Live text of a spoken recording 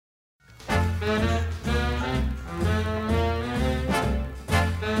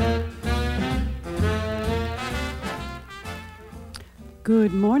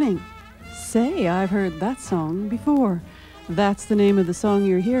Good morning. Say, I've heard that song before. That's the name of the song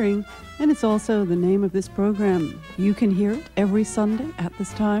you're hearing, and it's also the name of this program. You can hear it every Sunday at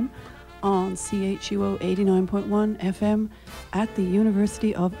this time on CHUO 89.1 FM at the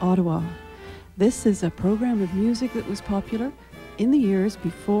University of Ottawa. This is a program of music that was popular in the years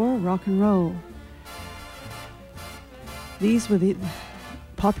before rock and roll. These were the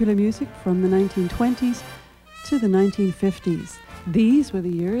popular music from the 1920s to the 1950s. These were the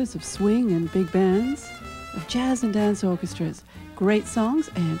years of swing and big bands, of jazz and dance orchestras, great songs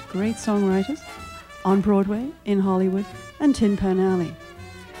and great songwriters on Broadway, in Hollywood, and Tin Pan Alley.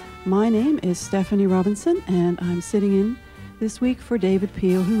 My name is Stephanie Robinson, and I'm sitting in this week for David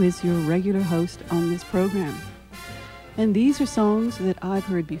Peel, who is your regular host on this program. And these are songs that I've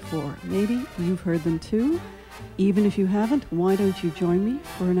heard before. Maybe you've heard them too. Even if you haven't, why don't you join me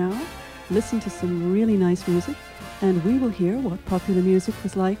for an hour? Listen to some really nice music, and we will hear what popular music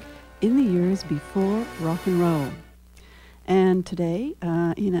was like in the years before rock and roll. And today,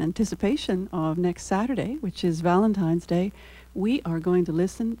 in anticipation of next Saturday, which is Valentine's Day, we are going to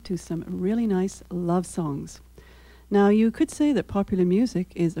listen to some really nice love songs. Now, you could say that popular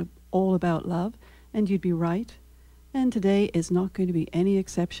music is all about love, and you'd be right. And today is not going to be any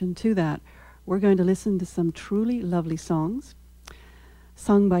exception to that. We're going to listen to some truly lovely songs,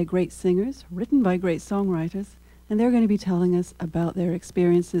 sung by great singers, written by great songwriters, and they're going to be telling us about their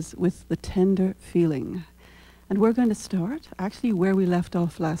experiences with the tender feeling. And we're going to start, actually, where we left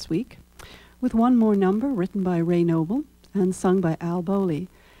off last week, with one more number written by Ray Noble and sung by Al Bowley,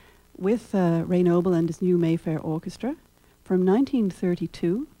 with Ray Noble and his New Mayfair Orchestra from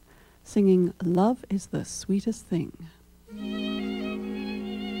 1932, singing Love is the Sweetest Thing.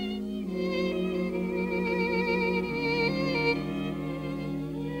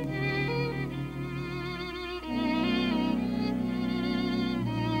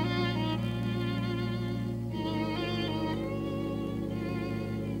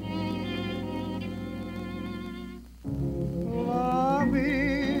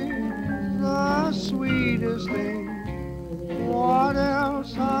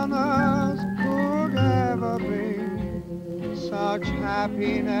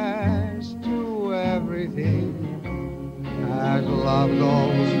 Happiness to everything as love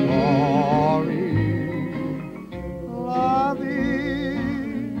goes glory. Love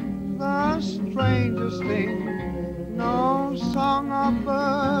is the strangest thing, no song of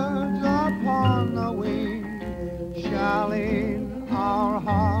birds upon the wing shall in our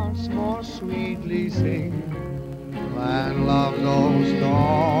hearts more sweetly sing than love goes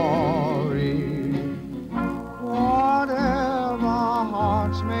story.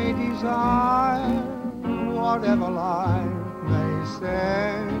 May desire, whatever life may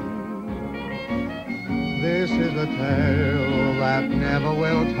send. This is a tale that never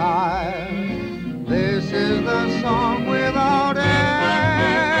will tire. This is the song without end.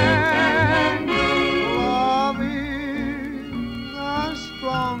 Love is the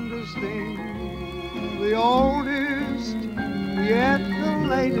strongest thing, the oldest, yet the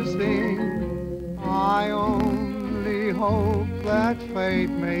latest thing. I only hope that fate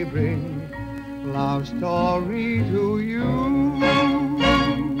may bring love story to you.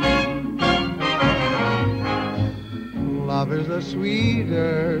 Love is the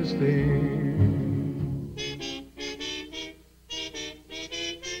sweetest thing.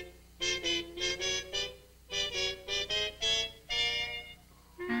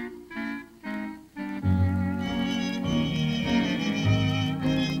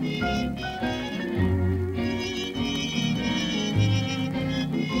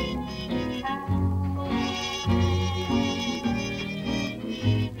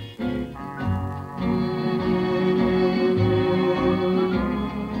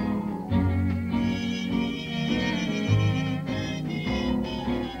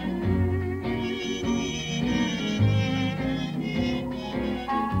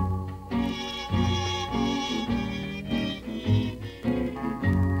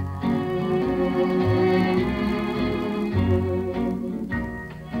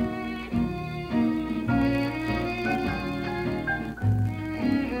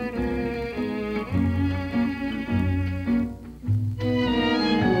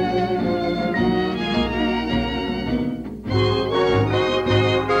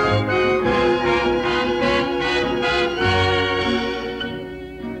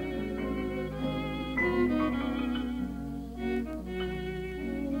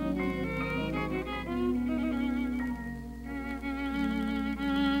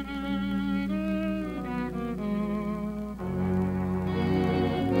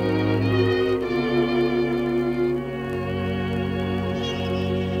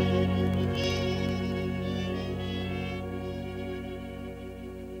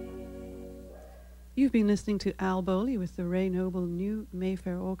 You've been listening to Al Bowley with the Ray Noble New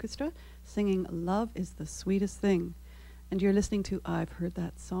Mayfair Orchestra singing Love is the Sweetest Thing. And you're listening to I've Heard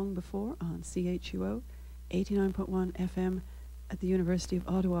That Song Before on CHUO 89.1 FM at the University of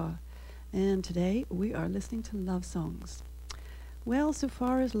Ottawa. And today we are listening to love songs. Well, so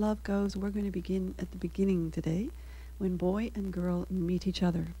far as love goes, we're going to begin at the beginning today when boy and girl meet each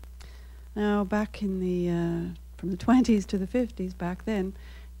other. Now, back in the from the 20s to the 50s, back then,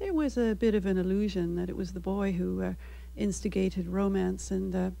 there was a bit of an illusion that it was the boy who instigated romance,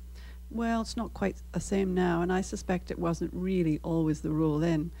 and well, it's not quite the same now, and I suspect it wasn't really always the rule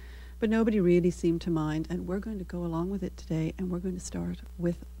then, but nobody really seemed to mind, and we're going to go along with it today, and we're going to start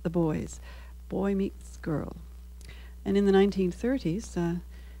with the boys. Boy meets girl. And in the 1930s,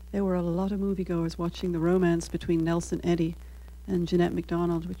 there were a lot of moviegoers watching the romance between Nelson Eddy and Jeanette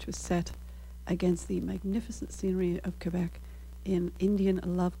MacDonald, which was set against the magnificent scenery of Quebec in Indian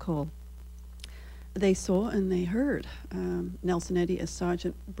Love Call. They saw and they heard Nelson Eddy as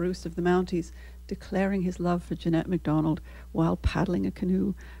Sergeant Bruce of the Mounties declaring his love for Jeanette MacDonald while paddling a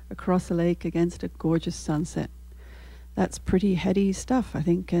canoe across a lake against a gorgeous sunset. That's pretty heady stuff, I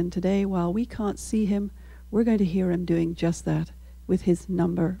think, and today, while we can't see him, we're going to hear him doing just that with his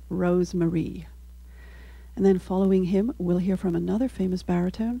number Rosemarie. And then following him, we'll hear from another famous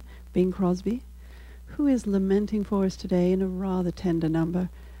baritone, Bing Crosby, who is lamenting for us today in a rather tender number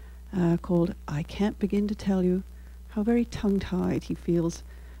called I Can't Begin to Tell You How Very Tongue-Tied He Feels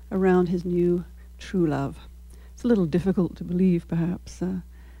Around His New True Love. It's a little difficult to believe, perhaps,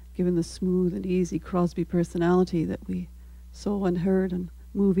 given the smooth and easy Crosby personality that we saw and heard in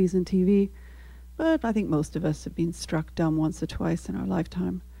movies and TV, but I think most of us have been struck dumb once or twice in our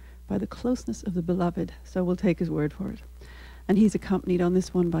lifetime by the closeness of the beloved, so we'll take his word for it. And he's accompanied on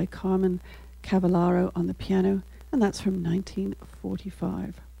this one by Carmen Cavallaro on the piano, and that's from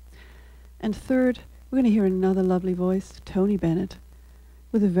 1945. And third, we're going to hear another lovely voice, Tony Bennett,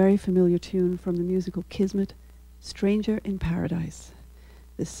 with a very familiar tune from the musical Kismet, Stranger in Paradise.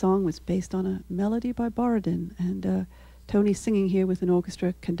 This song was based on a melody by Borodin, and Tony's singing here with an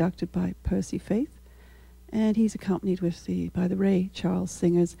orchestra conducted by Percy Faith, and he's accompanied by the Ray Charles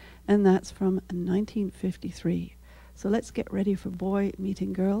Singers, and that's from 1953. So let's get ready for Boy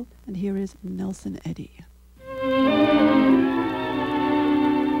Meeting Girl, and here is Nelson Eddy.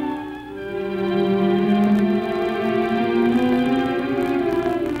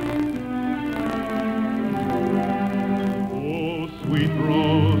 Oh, sweet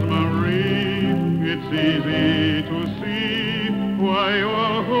Rosemary, it's easy to see why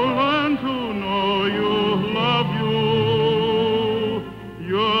you're who learn to know you love you.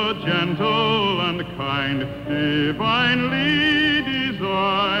 You're gentle and kind, divinely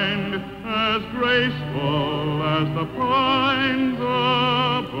designed, as graceful as the pines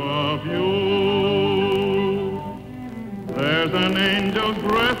above you. There's an angel's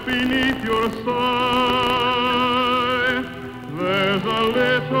breath beneath your sigh. There's a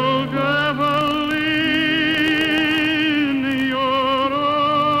little devil in your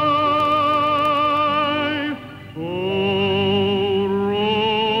eye. Oh,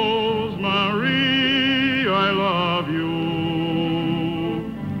 Rosemary, I love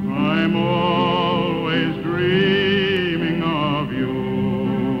you. I'm always dreaming of you.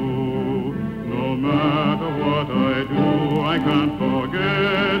 No matter what I do, I can't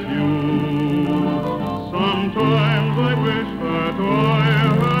forget you. Sometimes I wish that I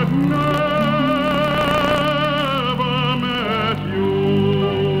had never met you.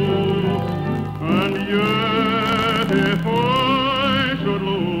 And yet if I should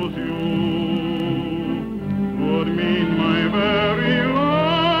lose you, would mean my very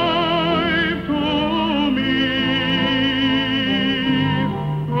life to me.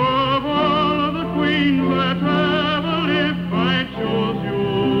 Of all the queens that ever lived, I chose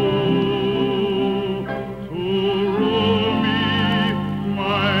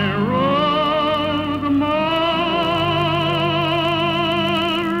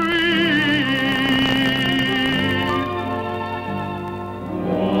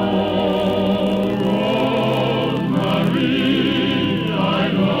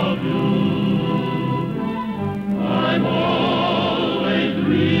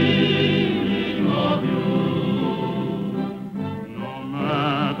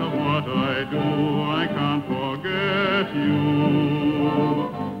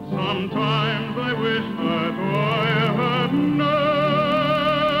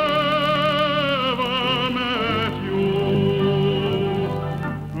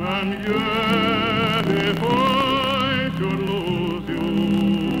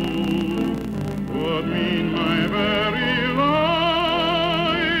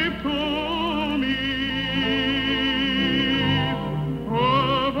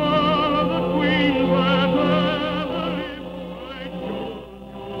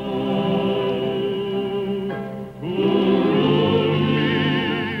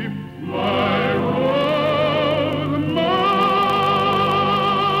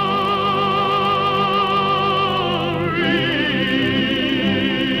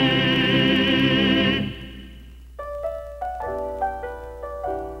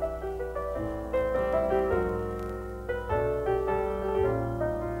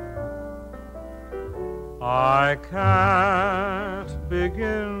I can't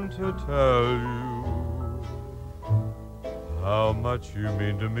begin to tell you how much you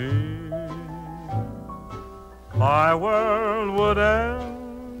mean to me. My world would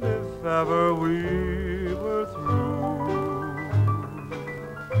end if ever we were through.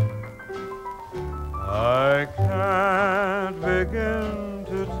 I can't begin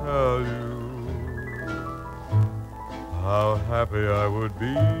to tell you how happy I would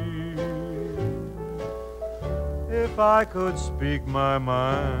be if I could speak my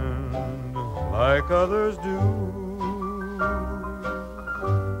mind like others do.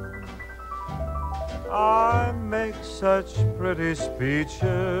 I make such pretty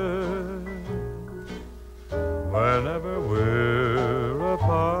speeches whenever we're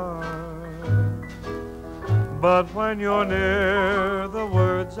apart, but when you're near, the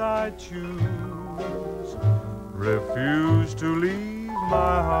words I choose refuse to leave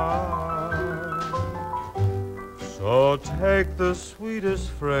my heart. So take the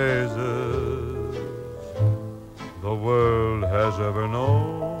sweetest phrases the world has ever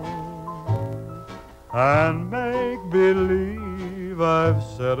known and make believe I've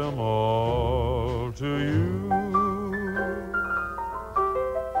said 'em all to you.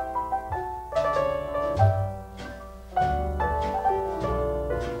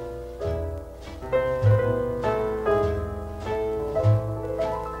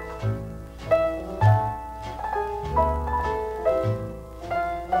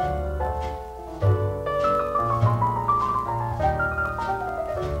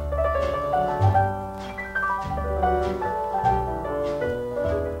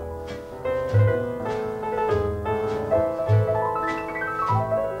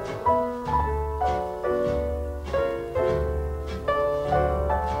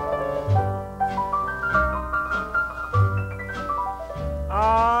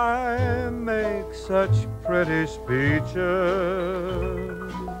 I make such pretty speeches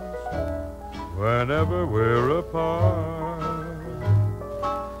whenever we're apart,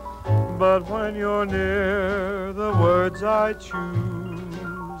 but when you're near, the words I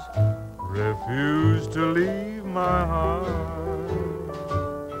choose refuse to leave my heart.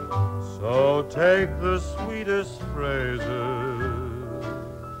 So take the sweetest phrases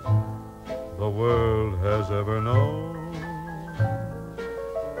the world has ever known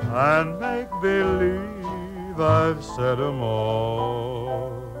and make believe I've said 'em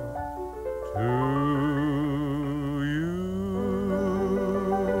all to you.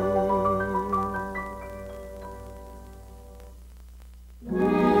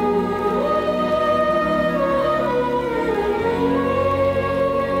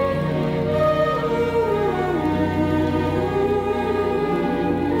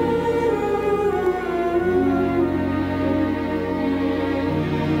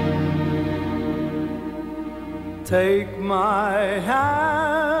 Take my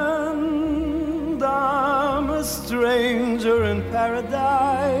hand, I'm a stranger in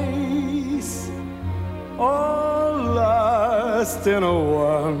paradise, all lost in a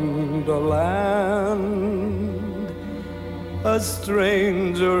wonderland, a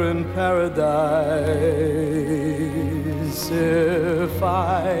stranger in paradise. If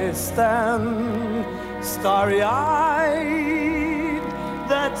I stand starry-eyed,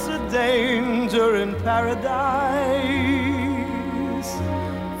 that's a danger in paradise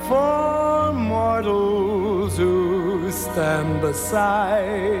for mortals who stand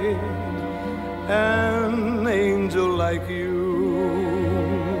beside an angel like you.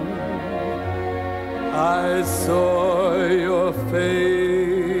 I saw your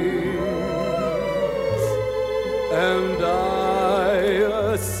face and I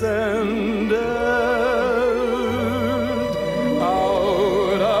ascended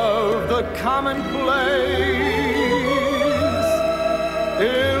commonplace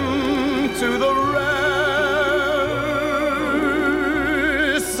into the rare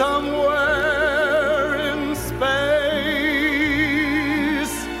somewhere in space.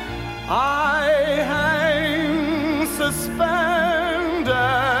 I hang suspended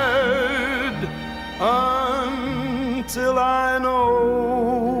until I know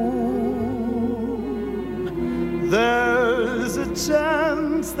there's a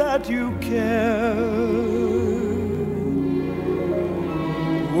chance that you care.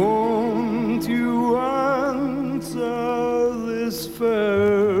 Won't you answer this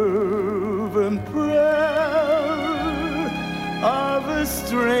fervent prayer of a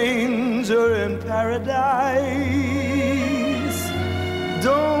stranger in paradise?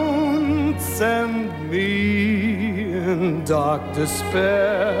 Don't send me in dark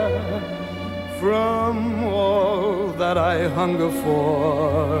despair from all that I hunger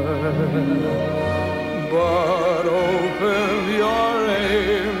for. but open your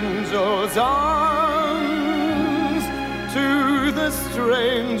angel's arms to the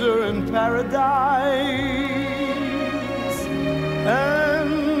stranger in paradise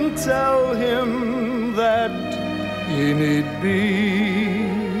and tell him that he need be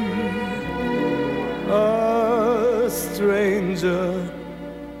a stranger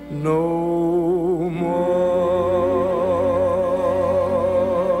no more.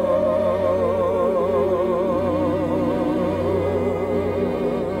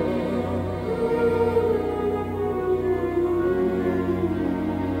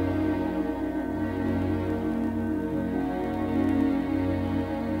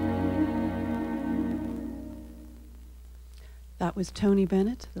 That was Tony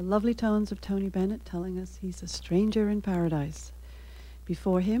Bennett, the lovely tones of Tony Bennett telling us he's a stranger in paradise.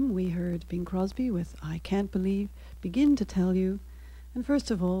 Before him, we heard Bing Crosby with I Can't Begin to Tell You. And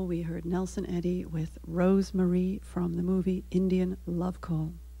first of all, we heard Nelson Eddy with Rosemary from the movie Indian Love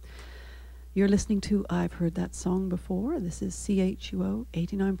Call. You're listening to I've Heard That Song Before. This is CHUO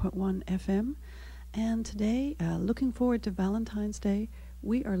 89.1 FM. And today, looking forward to Valentine's Day,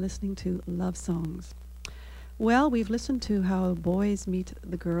 we are listening to love songs. Well, we've listened to how boys meet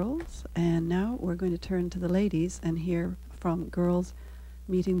the girls, and now we're going to turn to the ladies and hear from girls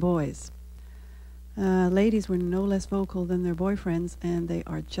meeting boys. Ladies were no less vocal than their boyfriends, and they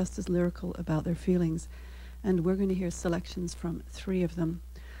are just as lyrical about their feelings. And we're going to hear selections from 3 of them,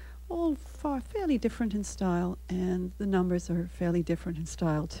 all fairly different in style, and the numbers are fairly different in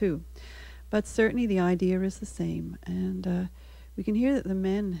style too. But certainly the idea is the same, and we can hear that the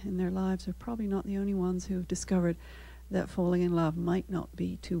men in their lives are probably not the only ones who have discovered that falling in love might not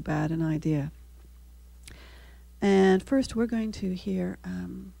be too bad an idea. And first we're going to hear,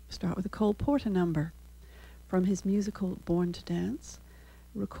 start with a Cole Porter number from his musical Born to Dance,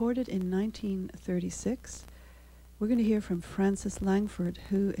 recorded in 1936. We're going to hear from Frances Langford,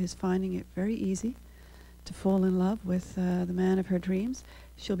 who is finding it very easy to fall in love with the man of her dreams.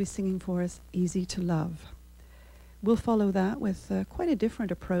 She'll be singing for us Easy to Love. We'll follow that with quite a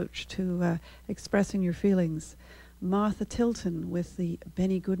different approach to expressing your feelings. Martha Tilton with the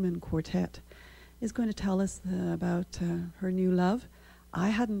Benny Goodman Quartet is going to tell us about her new love, I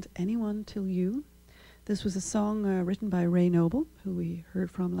Hadn't Anyone Till You. This was a song written by Ray Noble, who we heard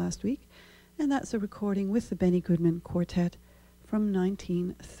from last week, and that's a recording with the Benny Goodman Quartet from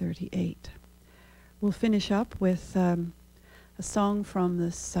 1938. We'll finish up with a song from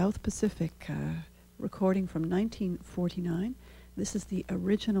the South Pacific, recording from 1949. This is the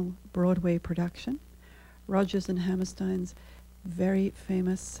original Broadway production. Rodgers and Hammerstein's very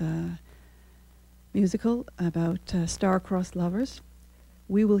famous musical about star-crossed lovers.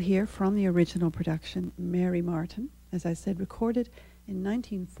 We will hear from the original production, Mary Martin, as I said, recorded in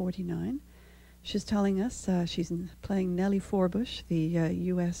 1949. She's telling us she's playing Nellie Forbush, the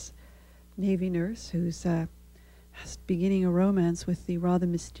U.S. Navy nurse who's beginning a romance with the rather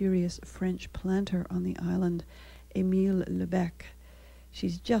mysterious French planter on the island, Émile Lebec.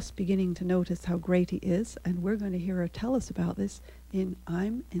 She's just beginning to notice how great he is, and we're going to hear her tell us about this in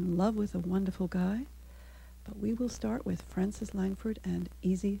I'm in Love with a Wonderful Guy. But we will start with Frances Langford and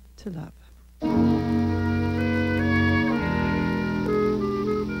Easy to Love.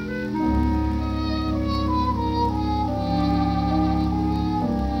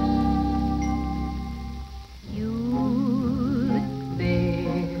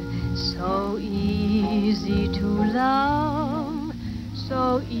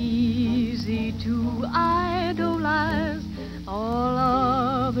 So easy to idolize all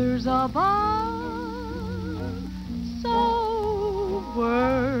others above, so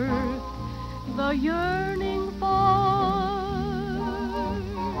worth the yearning for,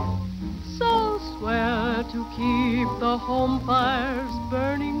 so swear to keep the home fires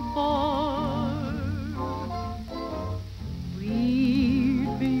burning for.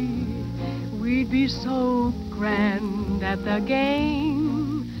 We'd be so grand at the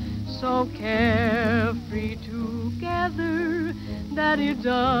game, so carefree together that it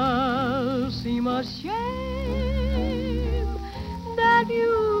does seem a shame that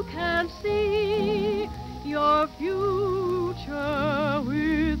you can't see your future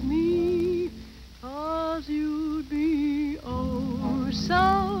with me, 'cause you'd be oh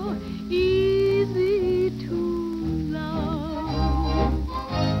so easy to love.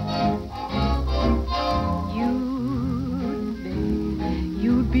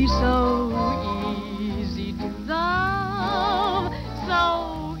 You'd be so easy to love,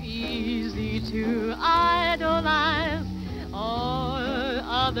 so easy to idolize all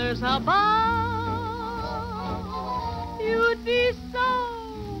others above. You'd be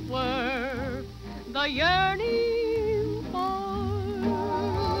so worth the yearning for.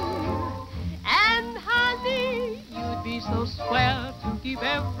 And honey, you'd be so swell to keep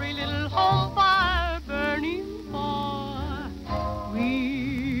every little home fire burning for.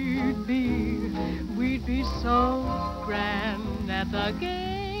 We'd be so grand at the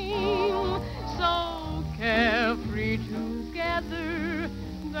game, so carefree together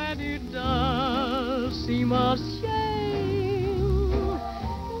that it does seem a shame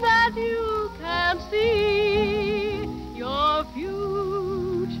that you can't see your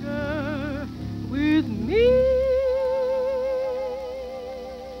future with me.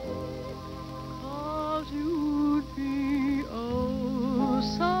 'Cause you'd be oh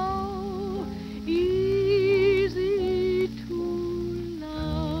so easy to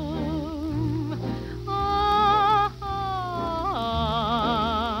love.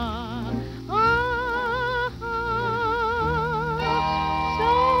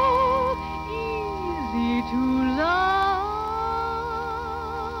 So easy to love.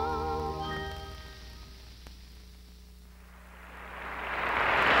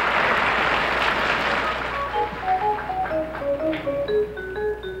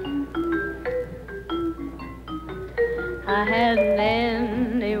 I hadn't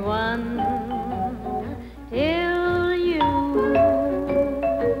anyone till you.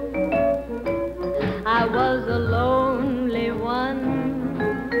 I was a lonely one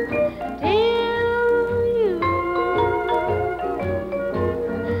till you.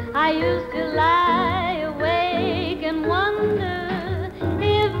 I used to lie awake and wonder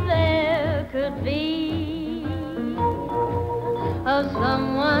if there could be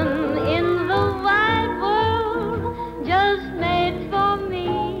someone in the wide world just made for me.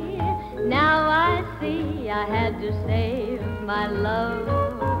 Now I see I had to save my love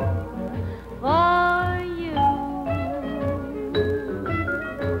for you.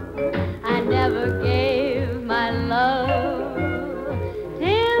 I never gave my love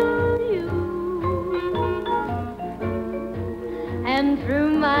till you. And through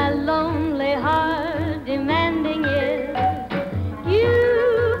my lonely heart demanding it,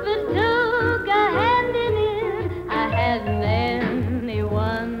 Cupid took a hand in it. I hadn't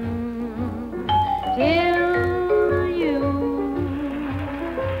anyone till you.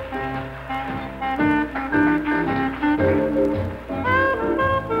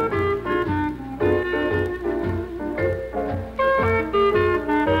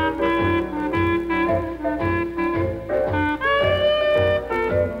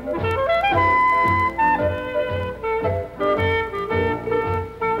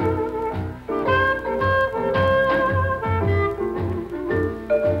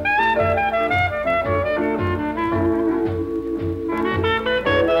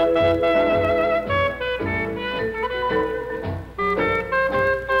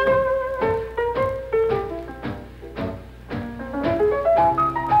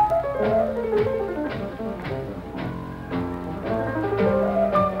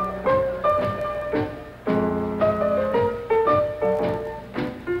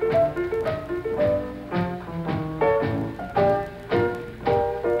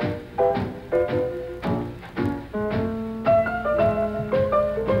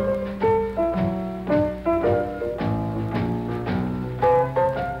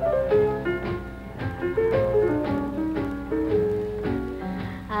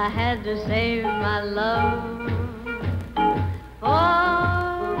 I had to save my love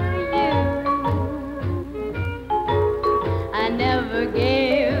for you. I never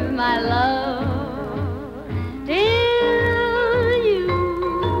gave my love till you.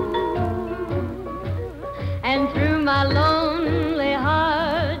 And through my lonely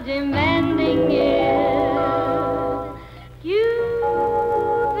heart demanding it,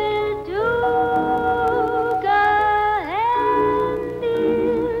 Cupid took a hand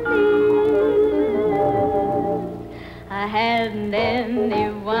in it. I hadn't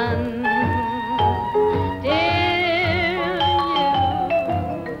anyone till you.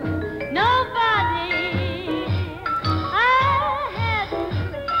 Nobody. I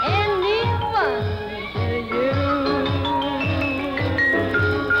hadn't anyone till you.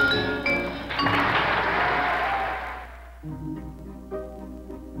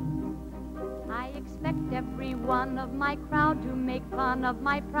 I expect every one of my crowd to make fun of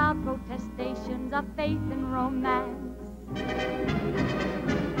my proud protestations of faith and romance.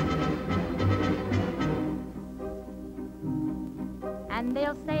 And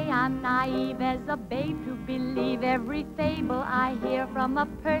they'll say I'm naive as a babe to believe every fable I hear from a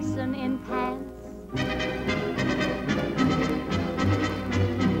person in pants.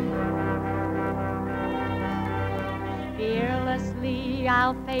 Fearless Fearlessly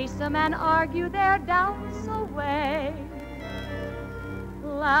I'll face them and argue their doubts away.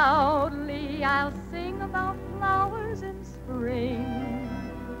 Loudly I'll sing about flowers in spring.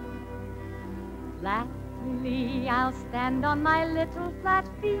 Flatly I'll stand on my little flat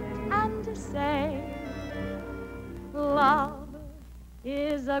feet and say, love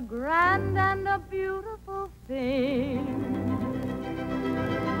is a grand and a beautiful thing.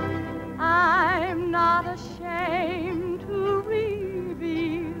 I'm not ashamed to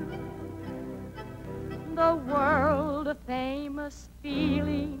reveal the world-famous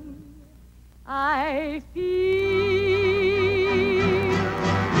feeling I feel.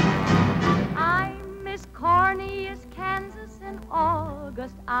 I'm as corny as Kansas in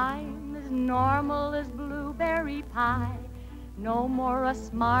August. I'm as normal as blueberry pie. No more a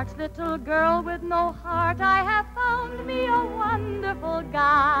smart little girl with no heart. I have found me a wonderful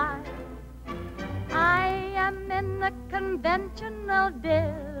guy. I am in the conventional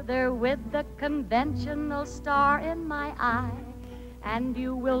dither with the conventional star in my eye. And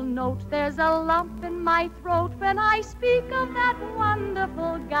you will note there's a lump in my throat when I speak of that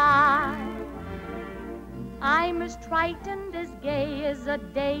wonderful guy. I'm as trite and as gay as a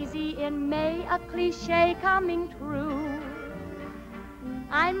daisy in May, a cliche coming true.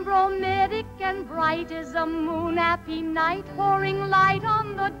 I'm bromidic and bright as a moon-happy night, pouring light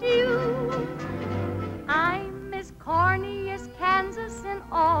on the dew. I'm as corny as Kansas in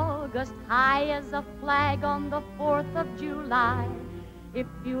August, high as a flag on the 4th of July. If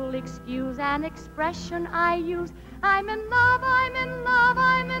you'll excuse an expression I use, I'm in love, I'm in love,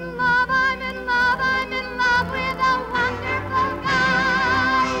 I'm in love, I'm in love, I'm in love with a wonderful guy.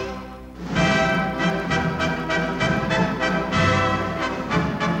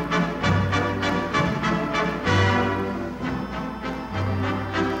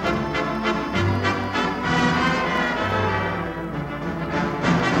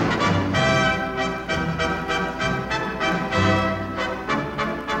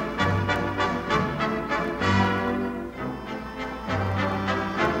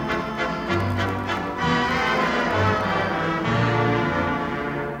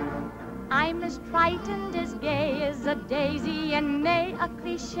 Frightened as gay as a daisy in May, a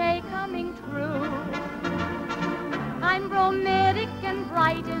cliche coming true. I'm bromidic and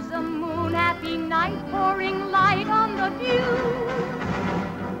bright as a moon-happy night, pouring light on the view.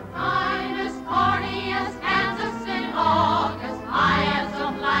 I'm as corny as Kansas in August, high as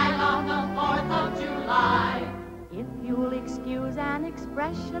a flag on the 4th of July. If you'll excuse an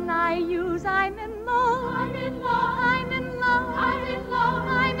expression I use, I'm in love, I'm in love, I'm in love, I'm in love,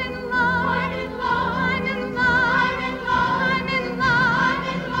 I'm in love, I'm in love, I'm in love, I'm in love, I'm in love, I'm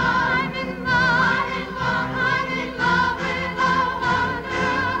in love, I'm in love, I'm in love, I'm in love with a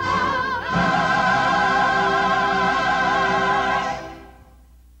wonderful guy.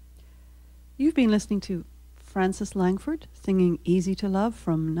 You've been listening to Frances Langford singing Easy to Love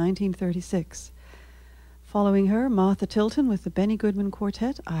from 1936. Following her, Martha Tilton with the Benny Goodman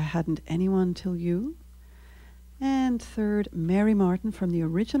Quartet, I Hadn't Anyone Till You. And third, Mary Martin from the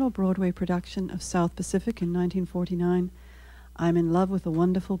original Broadway production of South Pacific in 1949, I'm in Love with a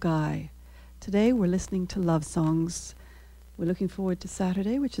Wonderful Guy. Today we're listening to love songs. We're looking forward to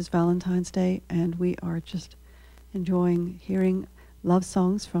Saturday, which is Valentine's Day, and we are just enjoying hearing love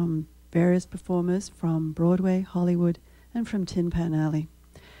songs from various performers from Broadway, Hollywood, and from Tin Pan Alley.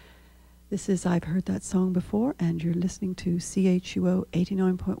 This is I've Heard That Song Before, and you're listening to CHUO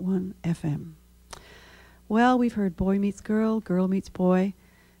 89.1 FM. Well, we've heard Boy Meets Girl, Girl Meets Boy,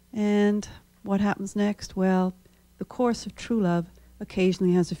 and what happens next? Well, the course of true love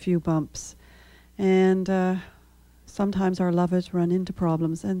occasionally has a few bumps, and sometimes our lovers run into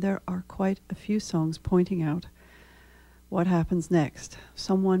problems, and there are quite a few songs pointing out what happens next.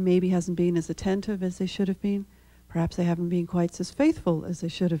 Someone maybe hasn't been as attentive as they should have been. Perhaps they haven't been quite as faithful as they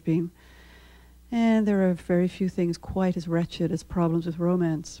should have been. And there are very few things quite as wretched as problems with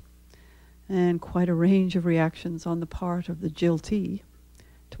romance, and quite a range of reactions on the part of the jiltee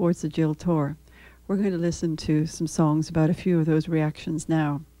towards the jiltor. We're going to listen to some songs about a few of those reactions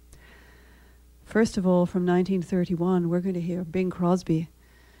now. First of all, from 1931, we're going to hear Bing Crosby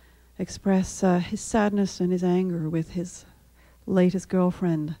express his sadness and his anger with his latest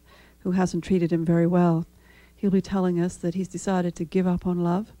girlfriend, who hasn't treated him very well. He'll be telling us that he's decided to give up on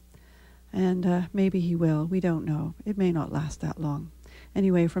love, and maybe he will. We don't know. It may not last that long.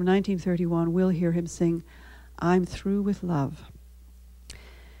 Anyway, from 1931, we'll hear him sing I'm Through with Love.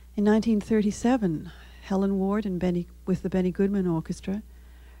 In 1937, Helen Ward and with the Benny Goodman Orchestra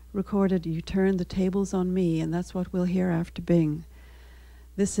recorded You Turn the Tables on Me, and that's what we'll hear after Bing.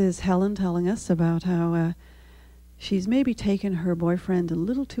 This is Helen telling us about how She's maybe taken her boyfriend a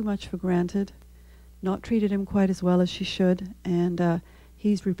little too much for granted, not treated him quite as well as she should, and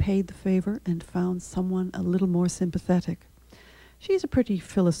he's repaid the favor and found someone a little more sympathetic. She's pretty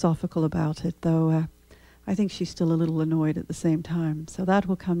philosophical about it, though I think she's still a little annoyed at the same time. So that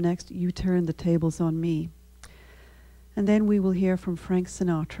will come next, You Turn the Tables on Me. And then we will hear from Frank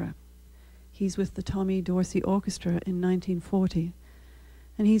Sinatra. He's with the Tommy Dorsey Orchestra in 1940,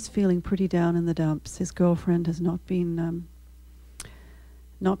 and he's feeling pretty down in the dumps. His girlfriend has not been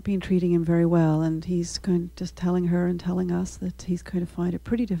treating him very well, and he's just telling her and telling us that he's going to find it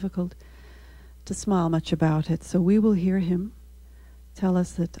pretty difficult to smile much about it. So we will hear him tell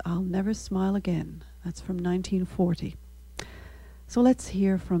us that I'll never smile again. That's from 1940. So let's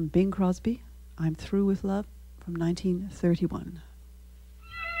hear from Bing Crosby, I'm Through with Love, from 1931.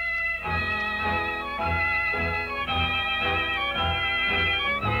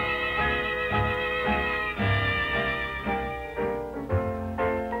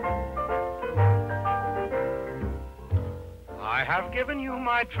 I have given you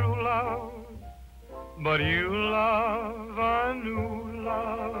my true love, but you love a new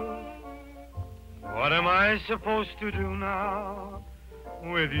love. What am I supposed to do now?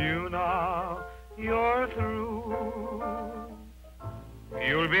 With you now, you're through.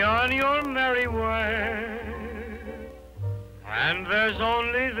 You'll be on your merry way, and there's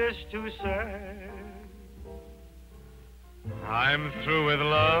only this to say. I'm through with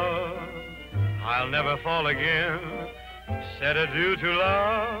love, I'll never fall again. Said adieu to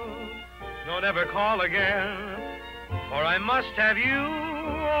love, don't ever call again. For I must have you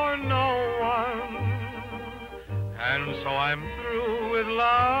or no one, and so I'm through with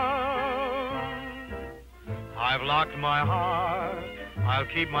love. I've locked my heart, I'll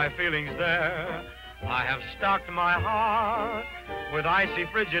keep my feelings there. I have stocked my heart with icy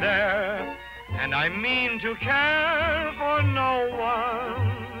frigid air, and I mean to care for no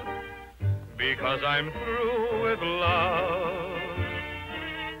one, because I'm through with love.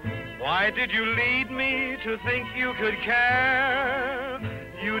 Why did you lead me to think you could care?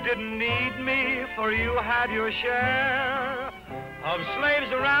 You didn't need me, for you had your share of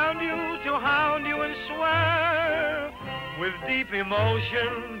slaves around you to hound you and swear with deep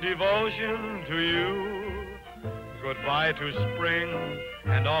emotion, devotion to you. Goodbye to spring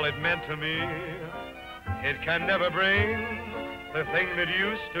and all it meant to me. It can never bring the thing that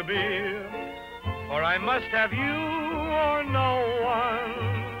used to be, for I must have you or no one.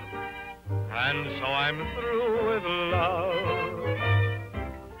 And so I'm through with love.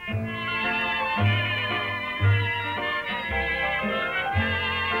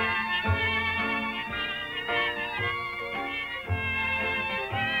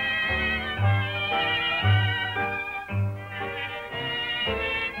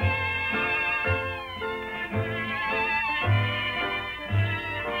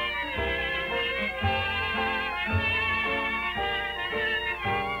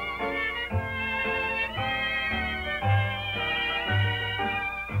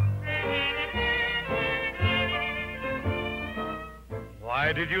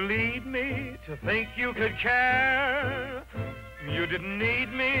 Why did you lead me to think you could care? You didn't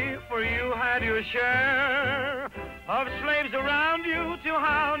need me, for you had your share of slaves around you to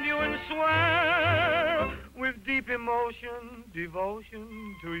hound you and swear with deep emotion,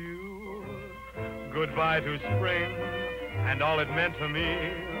 devotion to you. Goodbye to spring and all it meant to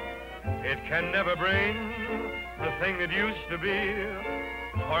me. It can never bring the thing that used to be,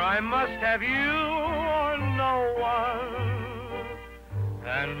 for I must have you or no one.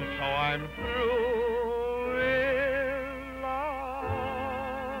 And so I'm through with love.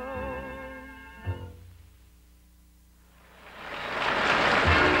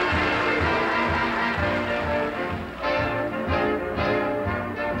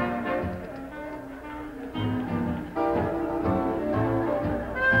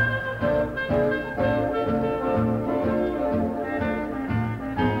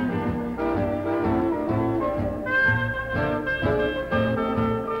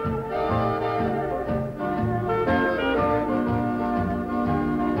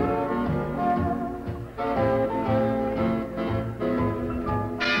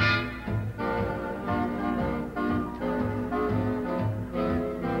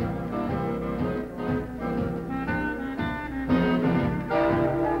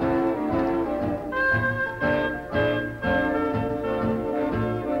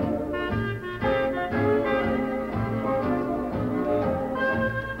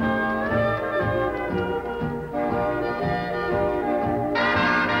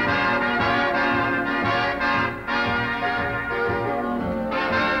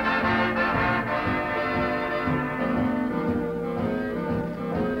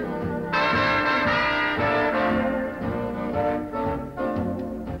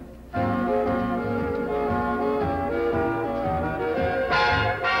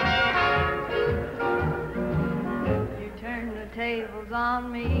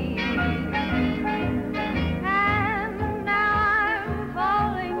 on me. And now I'm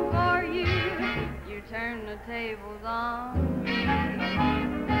falling for you. You turn the tables on me.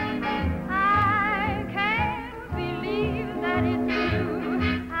 I can't believe that it's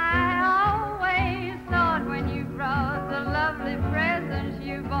true. I always thought when you brought the lovely presents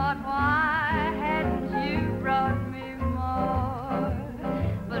you bought, why hadn't you brought me more?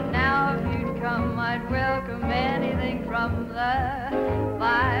 But now if you'd come, I'd welcome anything from the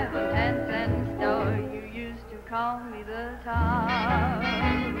 5 and 10 cent store. You used to call me the top.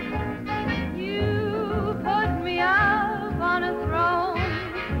 You put me up on a throne.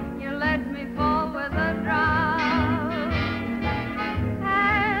 You let me fall with a drop.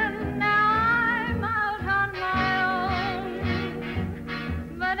 And now I'm out on my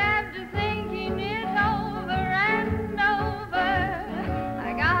own. But after thinking it over and over,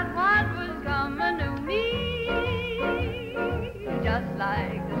 I got what was coming to me. Just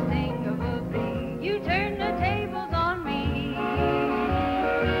like the sting of a bee, you turn the tables on me.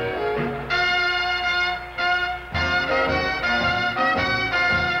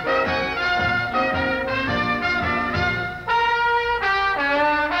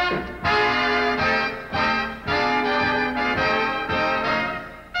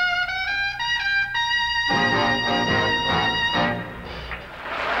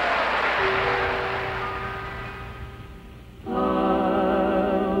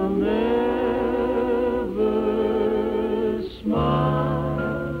 I'll never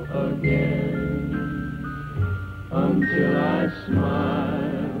smile again until I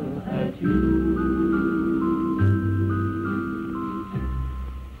smile at you.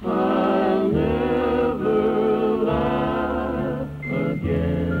 I'll never laugh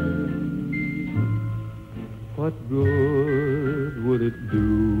again. What good would it do?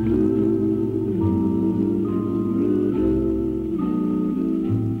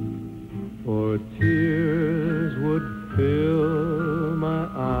 For tears would fill my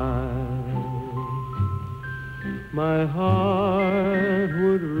eyes, my heart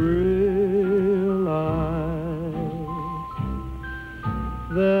would realize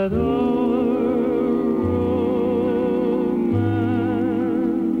that our romance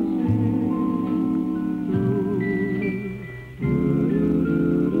is through.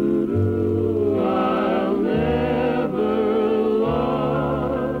 I'll never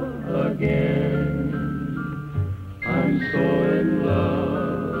love again. I'm so in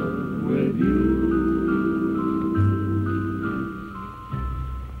love with you.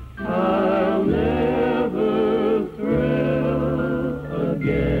 I'll never thrill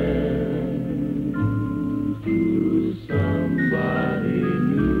again to somebody new.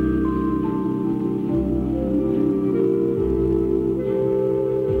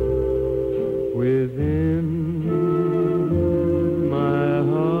 Within my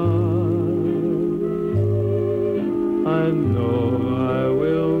heart, I know I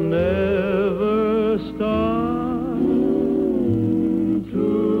will never start to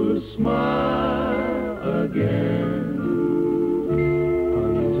smile again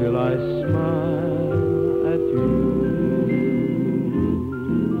until I smile at you.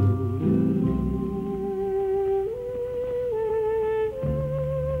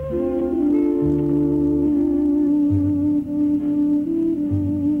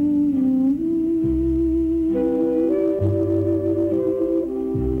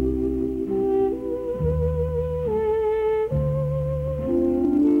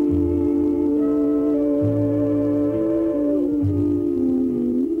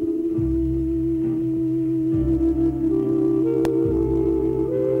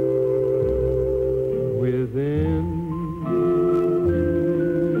 Within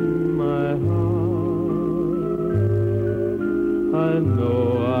my heart, I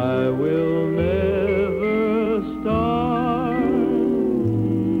know I will never start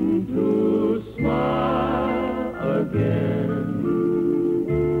to smile again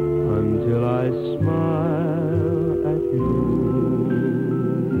until I smile at you.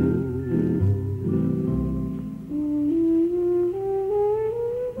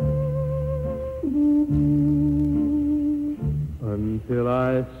 Until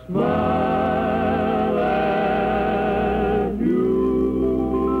I smile at you.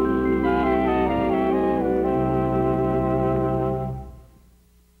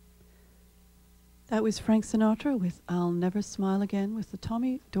 That was Frank Sinatra with I'll Never Smile Again with the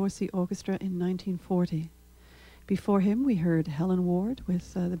Tommy Dorsey Orchestra in 1940. Before him, we heard Helen Ward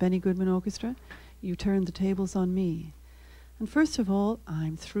with the Benny Goodman Orchestra, You Turned the Tables on Me. And first of all,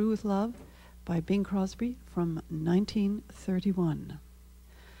 I'm Through with Love by Bing Crosby from 1931.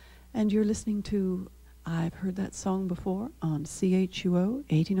 And you're listening to I've heard that song before on CHUO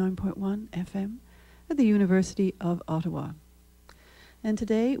 89.1 FM at the University of Ottawa. And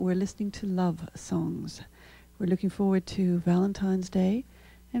today we're listening to love songs. We're looking forward to Valentine's Day,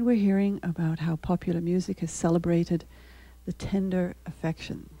 and we're hearing about how popular music has celebrated the tender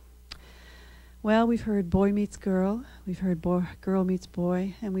affection. Well, we've heard boy meets girl, we've heard girl meets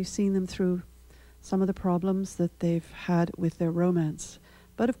boy, and we've seen them through some of the problems that they've had with their romance.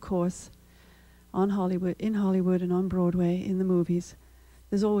 But of course, in Hollywood and on Broadway, in the movies,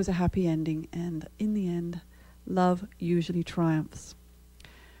 there's always a happy ending, and in the end, love usually triumphs.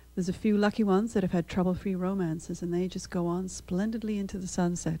 There's a few lucky ones that have had trouble-free romances, and they just go on splendidly into the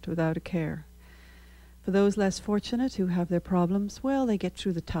sunset without a care. For those less fortunate who have their problems, well, they get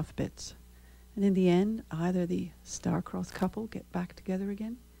through the tough bits. And in the end, either the star-crossed couple get back together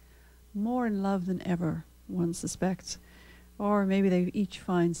again, more in love than ever, one suspects, or maybe they each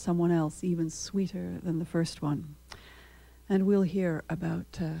find someone else even sweeter than the first one. And we'll hear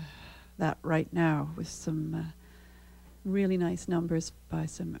about that right now with some really nice numbers by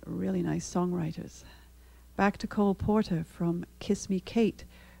some really nice songwriters. Back to Cole Porter from Kiss Me Kate,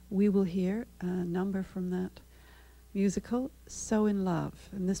 we will hear a number from that musical, So in Love,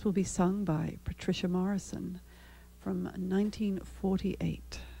 and this will be sung by Patricia Morrison from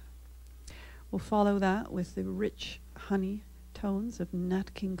 1948. We'll follow that with the rich honey tones of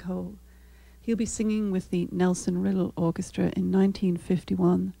Nat King Cole. He'll be singing with the Nelson Riddle Orchestra in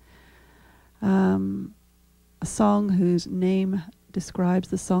 1951, a song whose name describes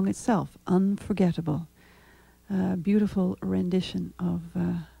the song itself, Unforgettable. A beautiful rendition of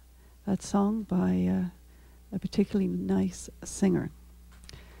that song by a particularly nice singer.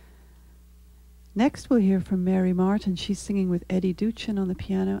 Next we'll hear from Mary Martin. She's singing with Eddie Duchin on the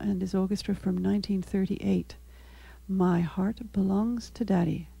piano and his orchestra from 1938. My Heart Belongs to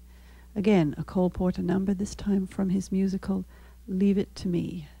Daddy. Again, a Cole Porter number, this time from his musical Leave It to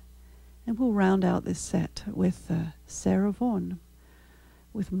Me. And we'll round out this set with Sarah Vaughan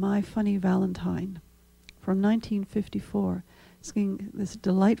with My Funny Valentine from 1954, singing this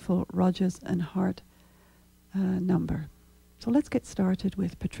delightful Rodgers and Hart number. So let's get started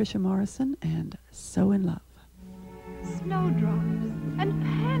with Patricia Morrison and So in Love. Snowdrops and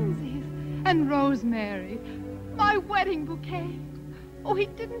pansies and rosemary, my wedding bouquet. Oh, he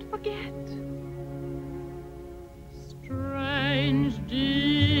didn't forget. Strange,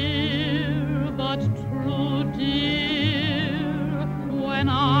 dear, but true, dear, when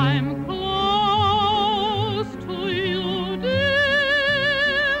I'm close to you,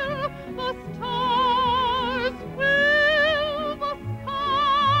 dear, the stars fill the sky.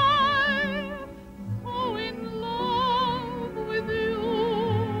 So in love with you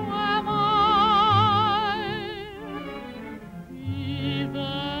am I.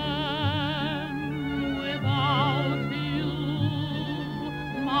 Even without you,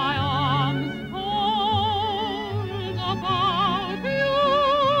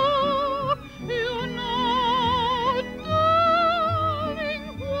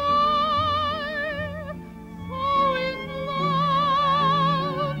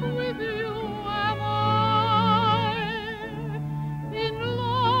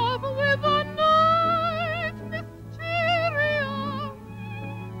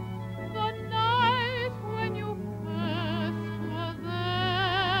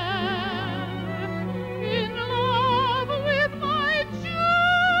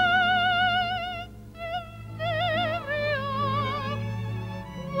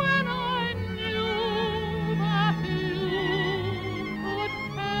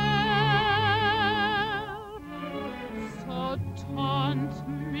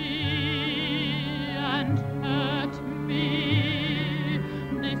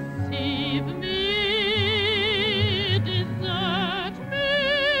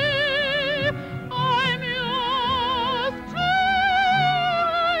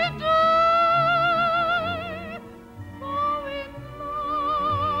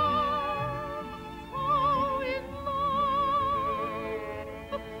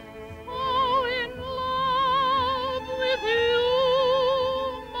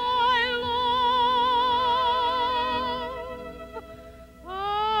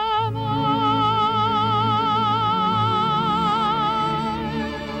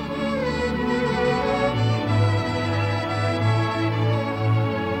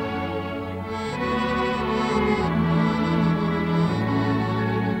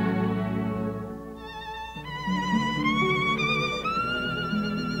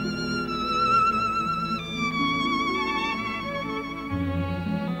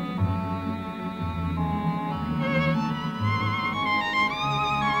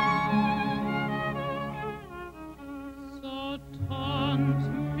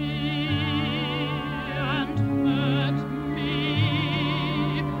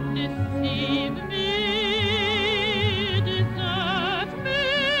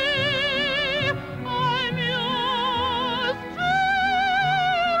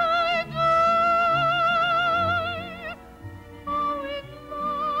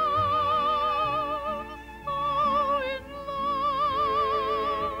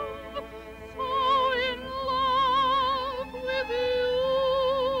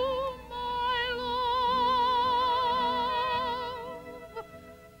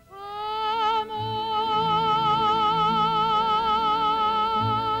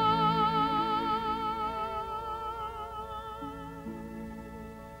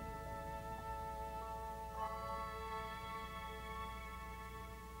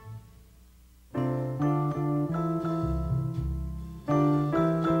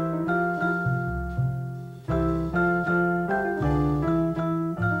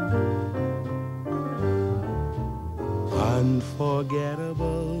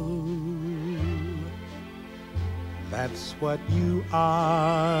 That's what you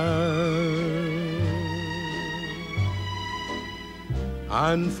are.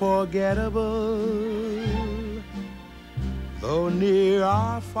 Unforgettable, though near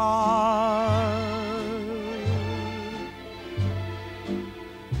or far.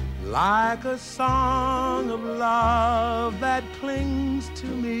 Like a song of love that clings to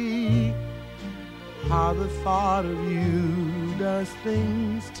me. How the thought of you does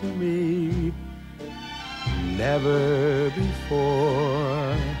things to me. Never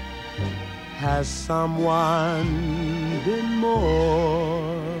before has someone been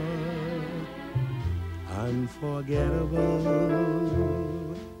more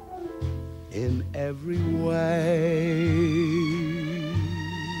unforgettable in every way.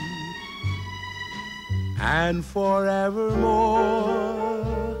 And forevermore,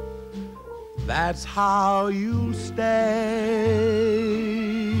 that's how you'll stay.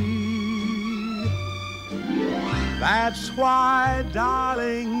 That's why,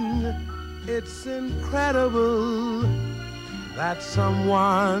 darling, it's incredible that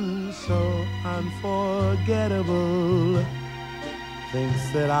someone so unforgettable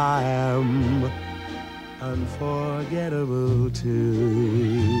thinks that I am unforgettable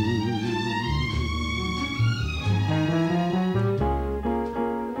too.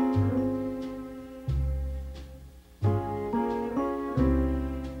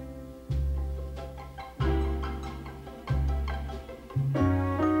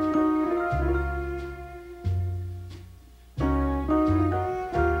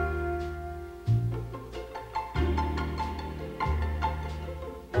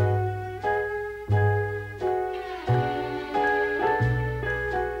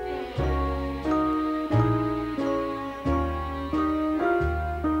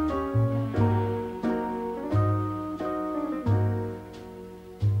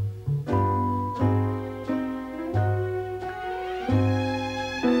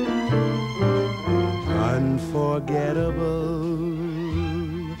 Unforgettable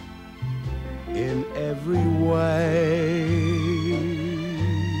in every way,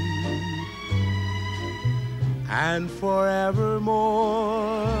 and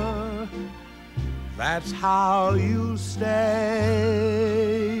forevermore, that's how you stay.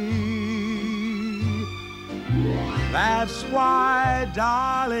 That's why,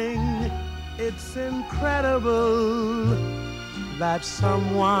 darling, it's incredible that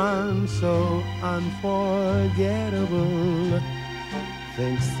someone so unforgettable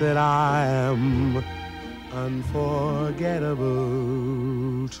thinks that I am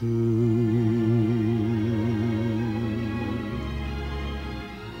unforgettable too.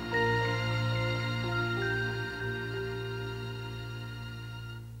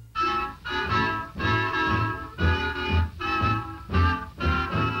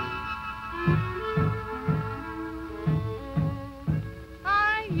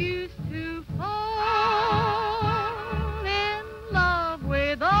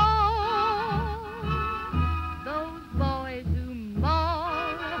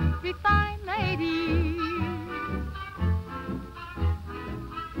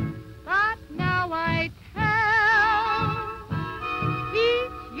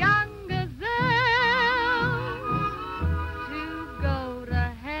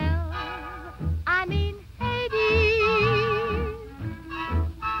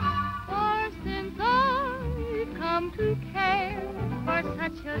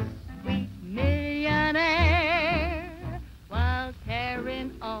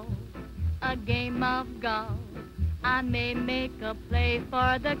 I may make a play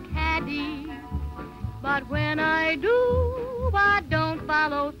for the caddy, but when I do, I don't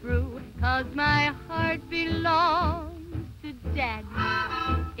follow through, 'cause my heart belongs to Daddy.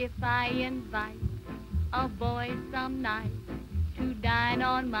 If I invite a boy some night to dine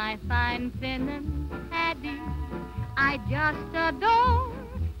on my fine Finnan paddy, I just adore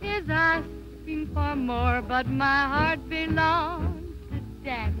his asking for more, but my heart belongs to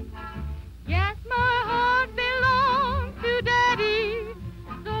Daddy. Yes, my heart belongs to Daddy,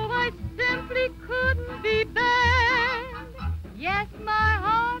 so I simply couldn't be bad. Yes, my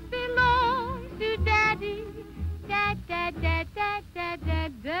heart belongs to Daddy, Dad, Dad, Dad, Dad, Dad,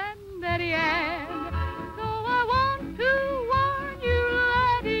 Dad, Dad, Daddy, and so I want to warn you,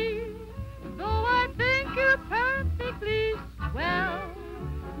 laddie, though I think you're perfectly swell,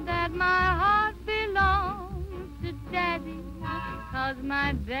 that my heart belongs to Daddy, 'cause my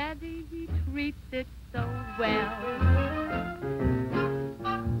Daddy, he treats it so well.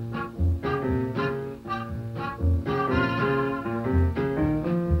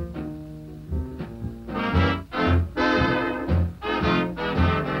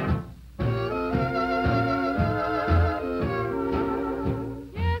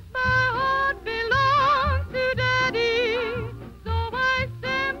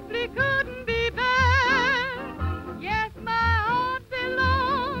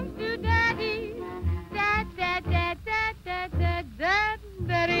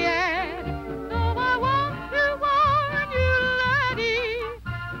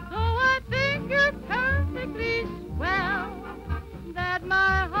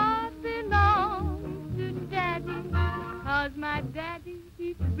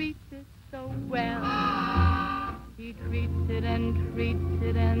 treats it so well. He treats it and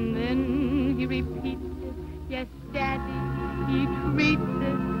then he repeats it. Yes, Daddy, he treats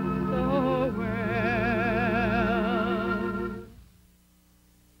it so well.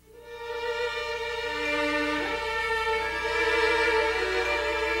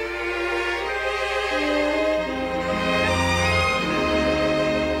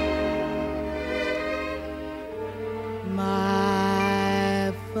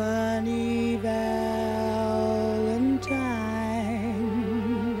 My funny Valentine,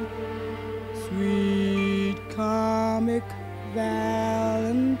 sweet comic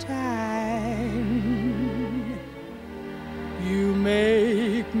Valentine, you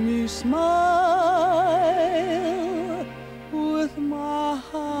make me smile with my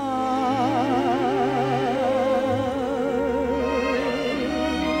heart.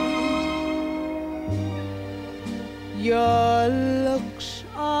 Your looks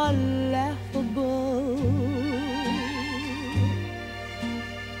are laughable,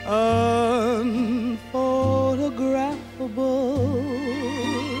 unphotographable,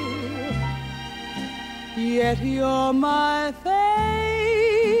 yet you're my favorite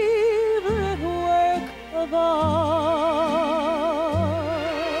work of art.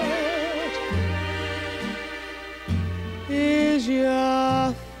 Is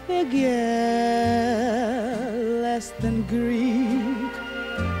your figure less than Greek?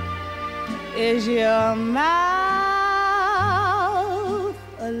 Is your mouth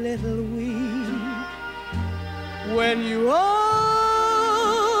a little weak when you open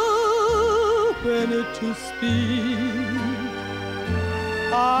it to speak?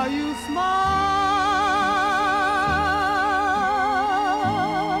 Are you smart?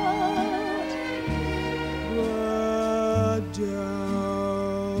 But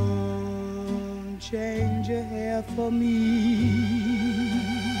don't change your hair for me.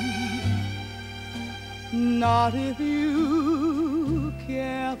 Not if you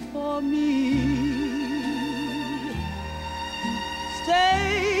care for me.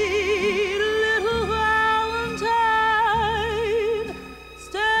 Stay, little Valentine,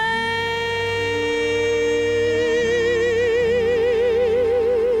 stay.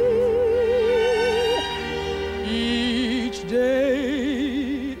 Each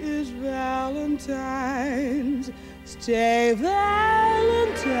day is Valentine's. Stay, Valentine.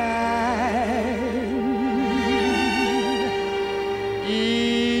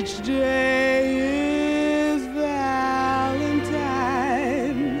 Each day is Valentine,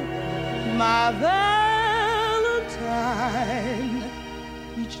 my Valentine.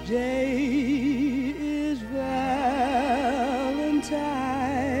 Each day is Valentine's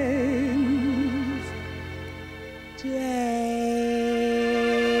Day.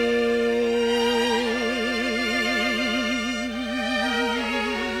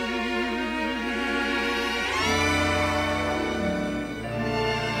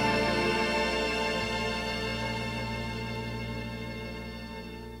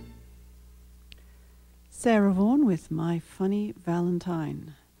 Sarah Vaughan with My Funny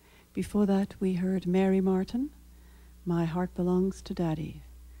Valentine. Before that, we heard Mary Martin, My Heart Belongs to Daddy.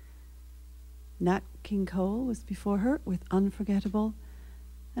 Nat King Cole was before her with Unforgettable.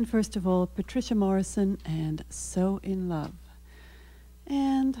 And first of all, Patricia Morrison and So in Love.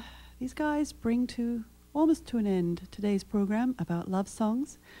 And these guys bring to almost to an end today's program about love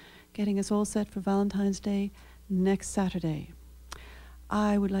songs, getting us all set for Valentine's Day next Saturday.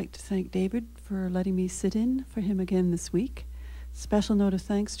 I would like to thank David for letting me sit in for him again this week. Special note of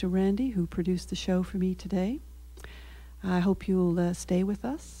thanks to Randy, who produced the show for me today. I hope you'll stay with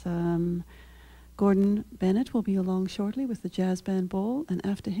us. Gordon Bennett will be along shortly with the Jazz Band Bowl, and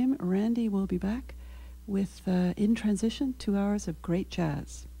after him, Randy will be back with, in transition, 2 hours of great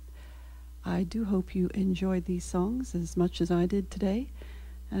jazz. I do hope you enjoyed these songs as much as I did today.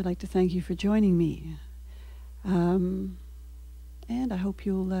 I'd like to thank you for joining me. And I hope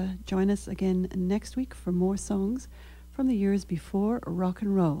you'll join us again next week for more songs from the years before rock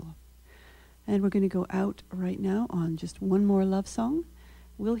and roll. And we're going to go out right now on just one more love song.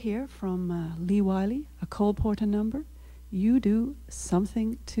 We'll hear from Lee Wiley, a Cole Porter number, You Do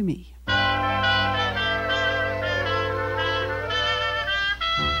Something to Me.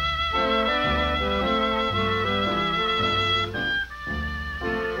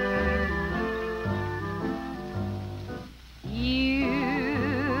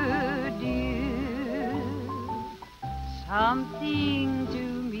 Something to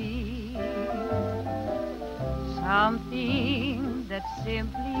me, something that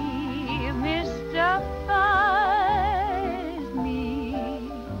simply mystifies me.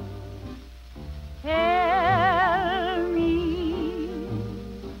 Tell me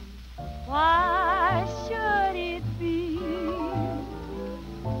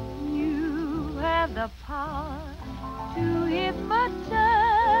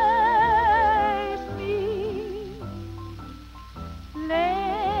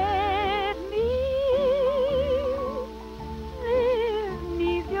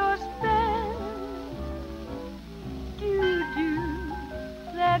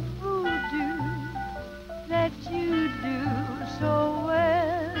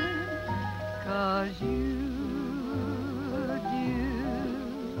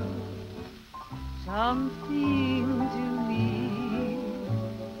some feeling.